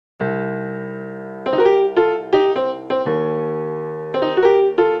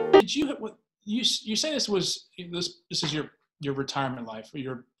did you, you say this is your retirement life, or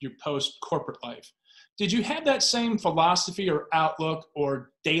your post corporate life. Did you have that same philosophy or outlook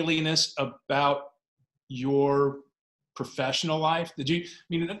or dailiness about your professional life? Did you, I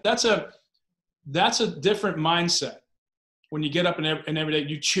mean, that's a different mindset. When you get up and every day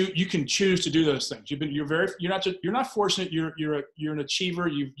you can choose to do those things. You're not fortunate. You're an achiever.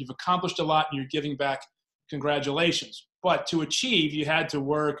 You've accomplished a lot and you're giving back. Congratulations. But to achieve, you had to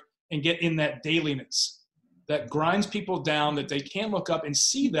work and get in that dailiness that grinds people down, that they can't look up and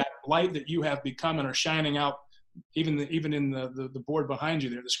see that light that you have become and are shining out, even in the board behind you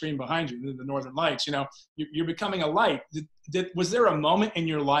there, the screen behind you, the Northern Lights. You know, you're becoming a light. Was there a moment in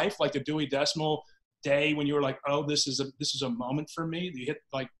your life, like the Dewey Decimal day, when you were like, oh, this is a moment for me? You hit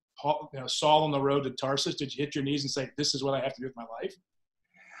like Paul, Saul on the road to Tarsus. Did you hit your knees and say, this is what I have to do with my life?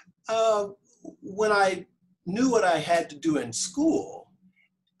 When I knew what I had to do in school,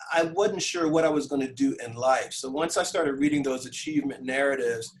 I wasn't sure what I was going to do in life. So once I started reading those achievement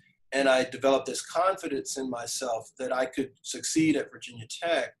narratives and I developed this confidence in myself that I could succeed at Virginia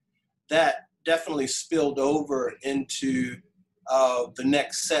Tech, that definitely spilled over into the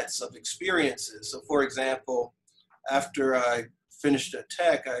next sets of experiences. So for example, after I finished at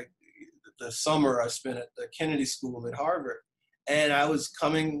Tech, the summer I spent at the Kennedy School at Harvard, and I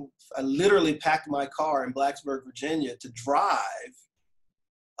literally packed my car in Blacksburg, Virginia to drive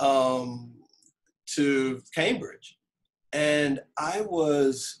to Cambridge. And I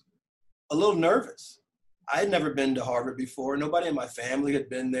was a little nervous. I had never been to Harvard before. Nobody in my family had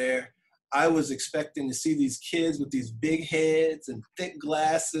been there. I was expecting to see these kids with these big heads and thick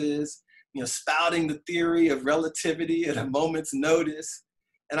glasses, spouting the theory of relativity at a moment's notice.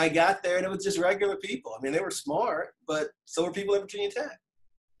 And I got there and it was just regular people. I mean, they were smart, but so were people at Virginia Tech.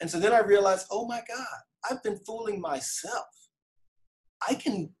 And so then I realized, oh my God, I've been fooling myself. I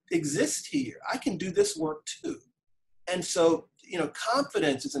can exist here. I can do this work too. And so,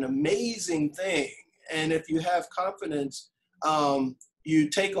 confidence is an amazing thing. And if you have confidence, you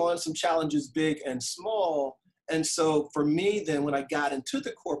take on some challenges, big and small. And so for me, then when I got into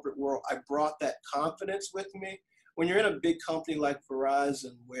the corporate world, I brought that confidence with me. When you're in a big company like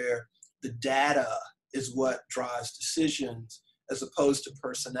Verizon, where the data is what drives decisions, as opposed to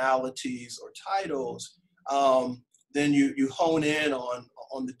personalities or titles, then you hone in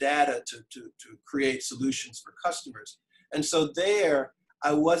on the data to create solutions for customers. And so there,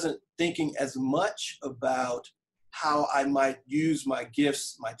 I wasn't thinking as much about how I might use my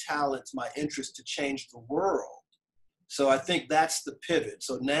gifts, my talents, my interests to change the world. So I think that's the pivot.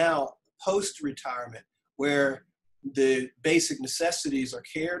 So now, post-retirement, where the basic necessities are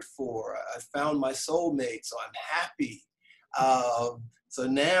cared for, I found my soulmate, so I'm happy. So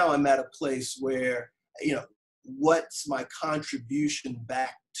now I'm at a place where, what's my contribution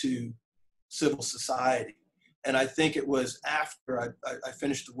back to civil society? And I think it was after I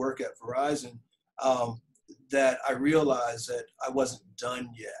finished the work at Verizon that I realized that I wasn't done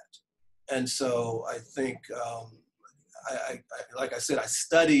yet. And so I think, like I said, I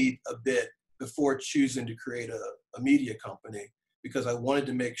studied a bit before choosing to create a media company, because I wanted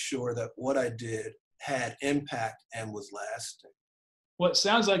to make sure that what I did had impact and was lasting. Well, it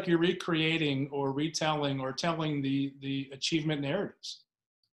sounds like you're recreating or retelling or telling the achievement narratives.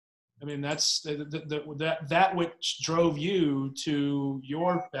 I mean, that's that which drove you to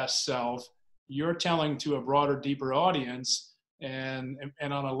your best self. You're telling to a broader, deeper audience, and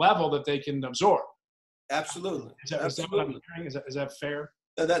on a level that they can absorb. Absolutely. Is that what I'm hearing? Is that fair?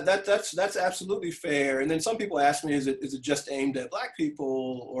 That's absolutely fair. And then some people ask me, is it just aimed at Black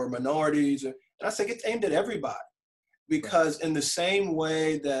people or minorities? And I say it's aimed at everybody. Because in the same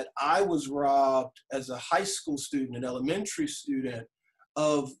way that I was robbed as a high school student, an elementary student,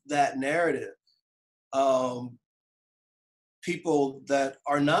 of that narrative, people that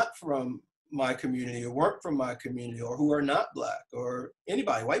are not from my community or weren't from my community or who are not Black or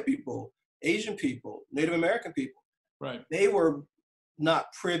anybody, white people, Asian people, Native American people, right? They were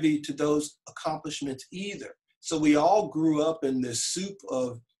not privy to those accomplishments either. So we all grew up in this soup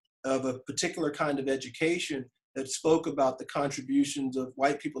of a particular kind of education that spoke about the contributions of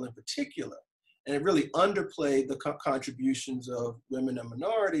white people in particular. And it really underplayed the contributions of women and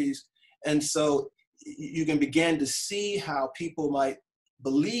minorities. And so you can begin to see how people might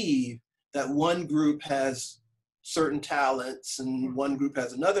believe that one group has certain talents and one group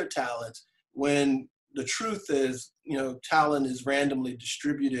has another talent, when the truth is, talent is randomly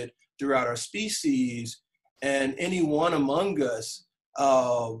distributed throughout our species, and any one among us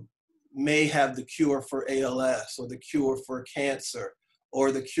may have the cure for ALS or the cure for cancer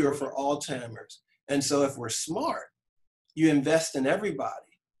or the cure for Alzheimer's. And so if we're smart, you invest in everybody.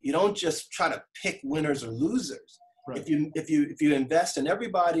 You don't just try to pick winners or losers. Right. If you invest in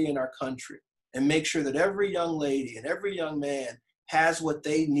everybody in our country and make sure that every young lady and every young man has what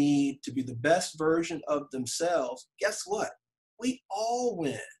they need to be the best version of themselves, guess what? We all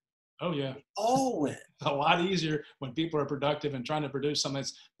win. Oh, yeah. We all win. It's a lot easier when people are productive and trying to produce something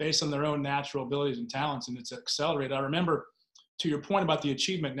that's based on their own natural abilities and talents, and it's accelerated. I remember, to your point about the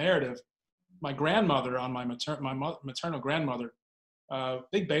achievement narrative, my grandmother, on my maternal grandmother,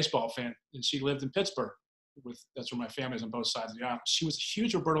 big baseball fan, and she lived in Pittsburgh. That's where my family is on both sides of the aisle. She was a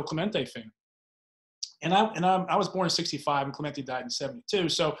huge Roberto Clemente fan. And I was born in 65 and Clemente died in 72.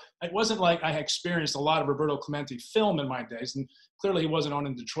 So it wasn't like I had experienced a lot of Roberto Clemente film in my days. And clearly he wasn't on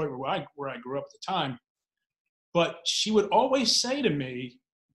in Detroit where I grew up at the time. But she would always say to me,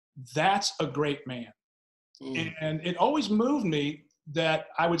 "That's a great man." And it always moved me that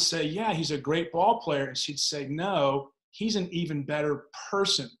I would say, "Yeah, he's a great ball player." And she'd say, "No, he's an even better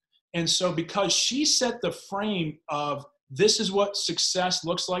person." And so because she set the frame of this is what success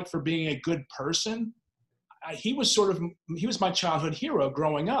looks like for being a good person, he was my childhood hero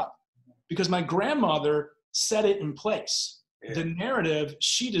growing up, because my grandmother set it in place. Yeah. The narrative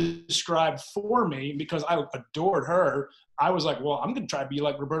she described for me, because I adored her, I was like, well, I'm going to try to be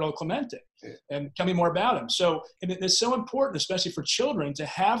like Roberto Clemente. Yeah. And tell me more about him. So, and it's so important, especially for children, to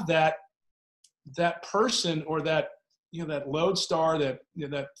have that person or that lodestar,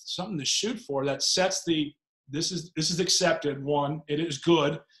 that something to shoot for, that sets this is accepted, one, it is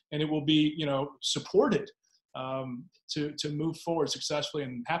good, and it will be, supported to move forward successfully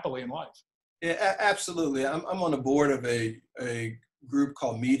and happily in life. Yeah, absolutely. I'm on the board of a group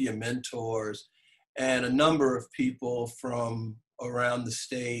called Media Mentors, and a number of people from around the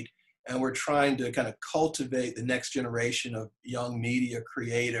state, and we're trying to kind of cultivate the next generation of young media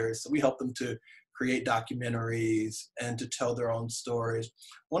creators. So we help them to create documentaries and to tell their own stories.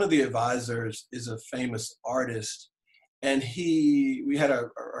 One of the advisors is a famous artist, and we had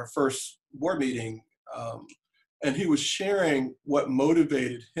our first board meeting, and he was sharing what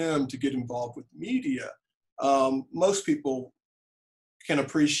motivated him to get involved with media. Most people can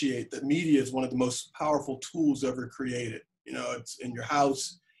appreciate that media is one of the most powerful tools ever created. It's in your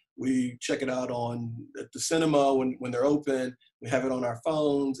house. We check it out at the cinema when they're open. We have it on our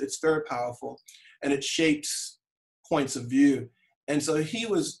phones. It's very powerful, and it shapes points of view. And so he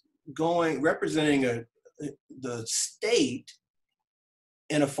was representing the state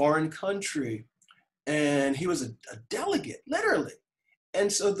in a foreign country, and he was a delegate, literally.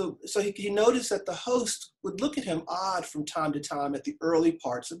 And so he noticed that the host would look at him odd from time to time at the early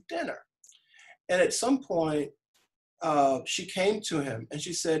parts of dinner. And at some point, she came to him and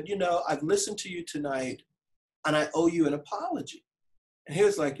she said, I've listened to you tonight and I owe you an apology. And he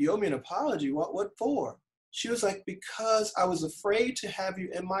was like, you owe me an apology? What for? She was like, because I was afraid to have you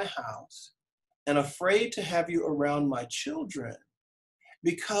in my house and afraid to have you around my children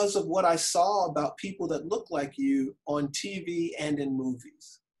because of what I saw about people that look like you on TV and in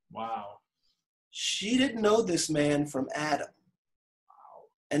movies. Wow. She didn't know this man from Adam.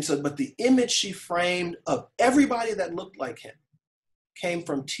 And so, but the image she framed of everybody that looked like him came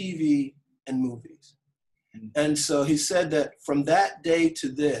from TV and movies. Mm-hmm. And so he said that from that day to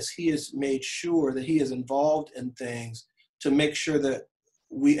this, he has made sure that he is involved in things to make sure that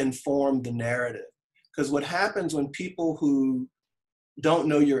we inform the narrative. Because what happens when people who don't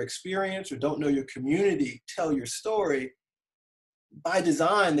know your experience or don't know your community tell your story, by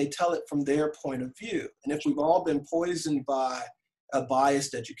design, they tell it from their point of view. And if we've all been poisoned by a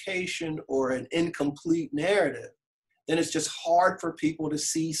biased education or an incomplete narrative, then it's just hard for people to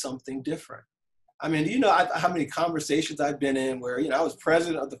see something different. I mean, how many conversations I've been in where, I was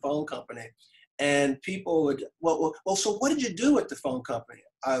president of the phone company and people would, well, so what did you do at the phone company?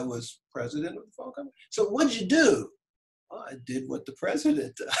 I was president of the phone company. So what did you do? Well, I did what the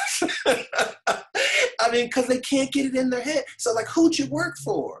president does. I mean, because they can't get it in their head. So like, who'd you work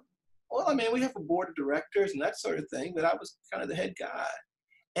for? Well, I mean, we have a board of directors and that sort of thing, but I was kind of the head guy.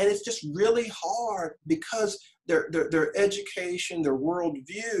 And it's just really hard because their education, their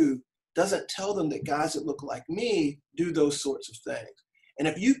worldview doesn't tell them that guys that look like me do those sorts of things. And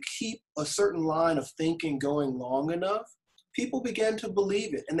if you keep a certain line of thinking going long enough, people begin to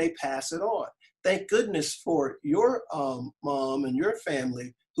believe it and they pass it on. Thank goodness for your mom and your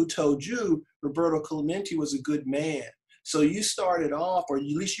family who told you Roberto Clemente was a good man. So you started off, or at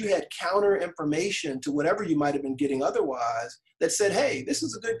least you had counter information to whatever you might have been getting otherwise that said, hey, this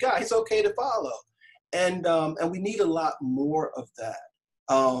is a good guy. He's okay to follow. And we need a lot more of that.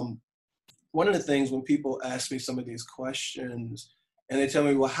 One of the things when people ask me some of these questions, And they tell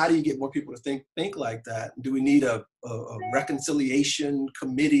me, well, how do you get more people to think like that? Do we need a reconciliation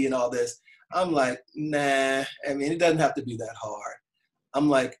committee and all this? I'm like, nah, I mean, it doesn't have to be that hard. I'm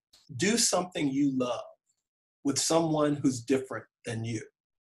like, do something you love with someone who's different than you.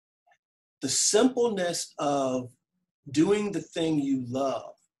 The simpleness of doing the thing you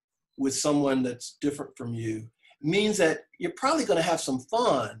love with someone that's different from you means that you're probably going to have some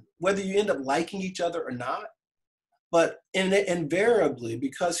fun, whether you end up liking each other or not. But invariably,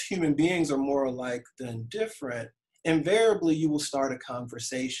 because human beings are more alike than different, invariably you will start a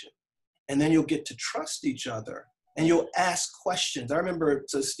conversation. And then you'll get to trust each other and you'll ask questions. I remember,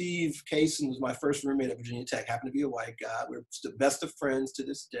 so Steve Kaysen was my first roommate at Virginia Tech, happened to be a white guy. We're the best of friends to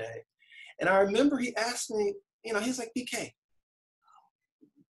this day. And I remember he asked me, he's like, BK,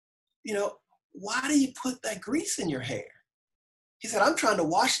 why do you put that grease in your hair? He said, I'm trying to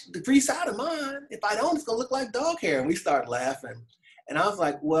wash the grease out of mine. If I don't, it's going to look like dog hair. And we started laughing. And I was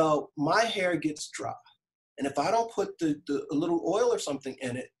like, well, my hair gets dry. And if I don't put a little oil or something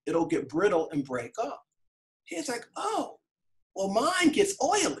in it, it'll get brittle and break up. He's like, oh, well, mine gets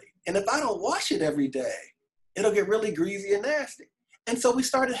oily. And if I don't wash it every day, it'll get really greasy and nasty. And so we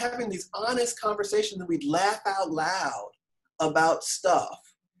started having these honest conversations and we'd laugh out loud about stuff.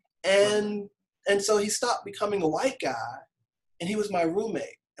 And so he stopped becoming a white guy. And he was my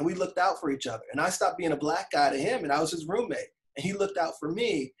roommate, and we looked out for each other. And I stopped being a black guy to him, and I was his roommate, and he looked out for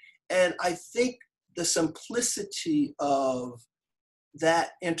me. And I think the simplicity of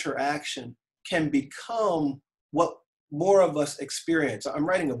that interaction can become what more of us experience. I'm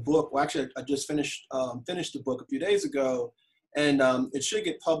writing a book. Well, actually, I just finished the book a few days ago, and it should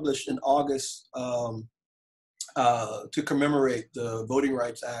get published in August to commemorate the Voting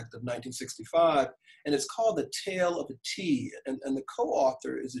Rights Act of 1965. And it's called The Tale of a Tea. And the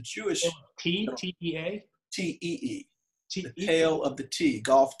co-author is a Jewish... T-E-A? T-E-E. The Tale of the Tea,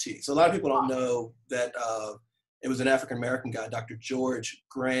 golf tea. So a lot of people don't know that it was an African-American guy, Dr. George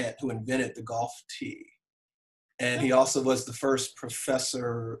Grant, who invented the golf tea. And he also was the first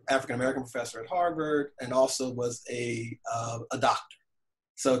African-American professor at Harvard, and also was a doctor.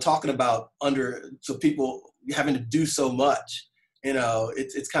 So talking about so people having to do so much,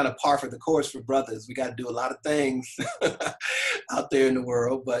 it's kind of par for the course for brothers. We got to do a lot of things out there in the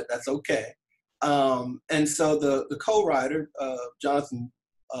world, but that's okay. And so the co-writer, Jonathan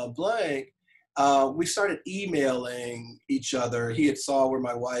Blank, we started emailing each other. He had saw where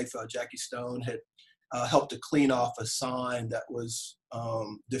my wife, Jackie Stone, had helped to clean off a sign that was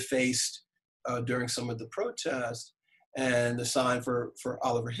defaced during some of the protests, and the sign for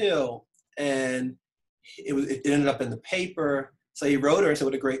Oliver Hill. And it ended up in the paper. So he wrote her and said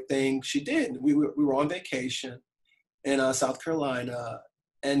what a great thing she did. We were on vacation in South Carolina.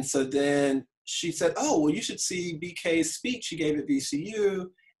 And so then she said, oh, well, you should see BK's speech he gave at VCU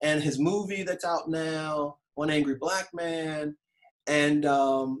and his movie that's out now, One Angry Black Man. And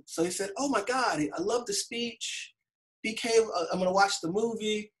so he said, oh my God, I love the speech. BK, I'm gonna watch the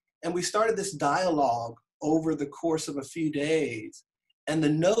movie. And we started this dialogue over the course of a few days. And the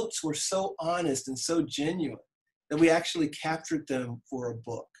notes were so honest and so genuine that we actually captured them for a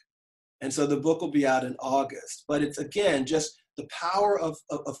book. And so the book will be out in August. But it's, again, just the power of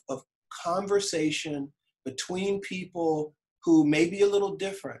conversation between people who may be a little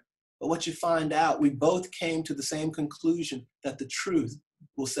different. But what you find out, we both came to the same conclusion that the truth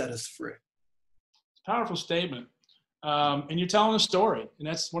will set us free. Powerful statement. And you're telling a story. And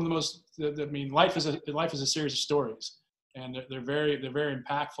that's one of the most, life is a series of stories. And they're very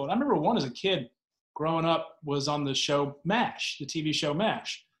impactful. And I remember one as a kid growing up was on the show MASH, the TV show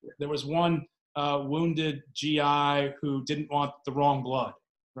MASH. There was one wounded GI who didn't want the wrong blood,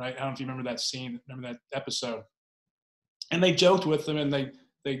 right? I don't know if you remember that scene, remember that episode. And they joked with him, and they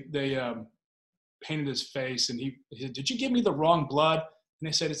painted his face, and he said, did you give me the wrong blood? And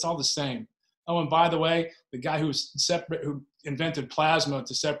they said, it's all the same. Oh, and by the way, the guy who invented plasma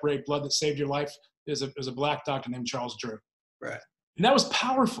to separate blood that saved your life is a black doctor named Charles Drew. Right. And that was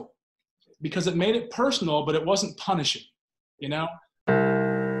powerful because it made it personal, but it wasn't punishing,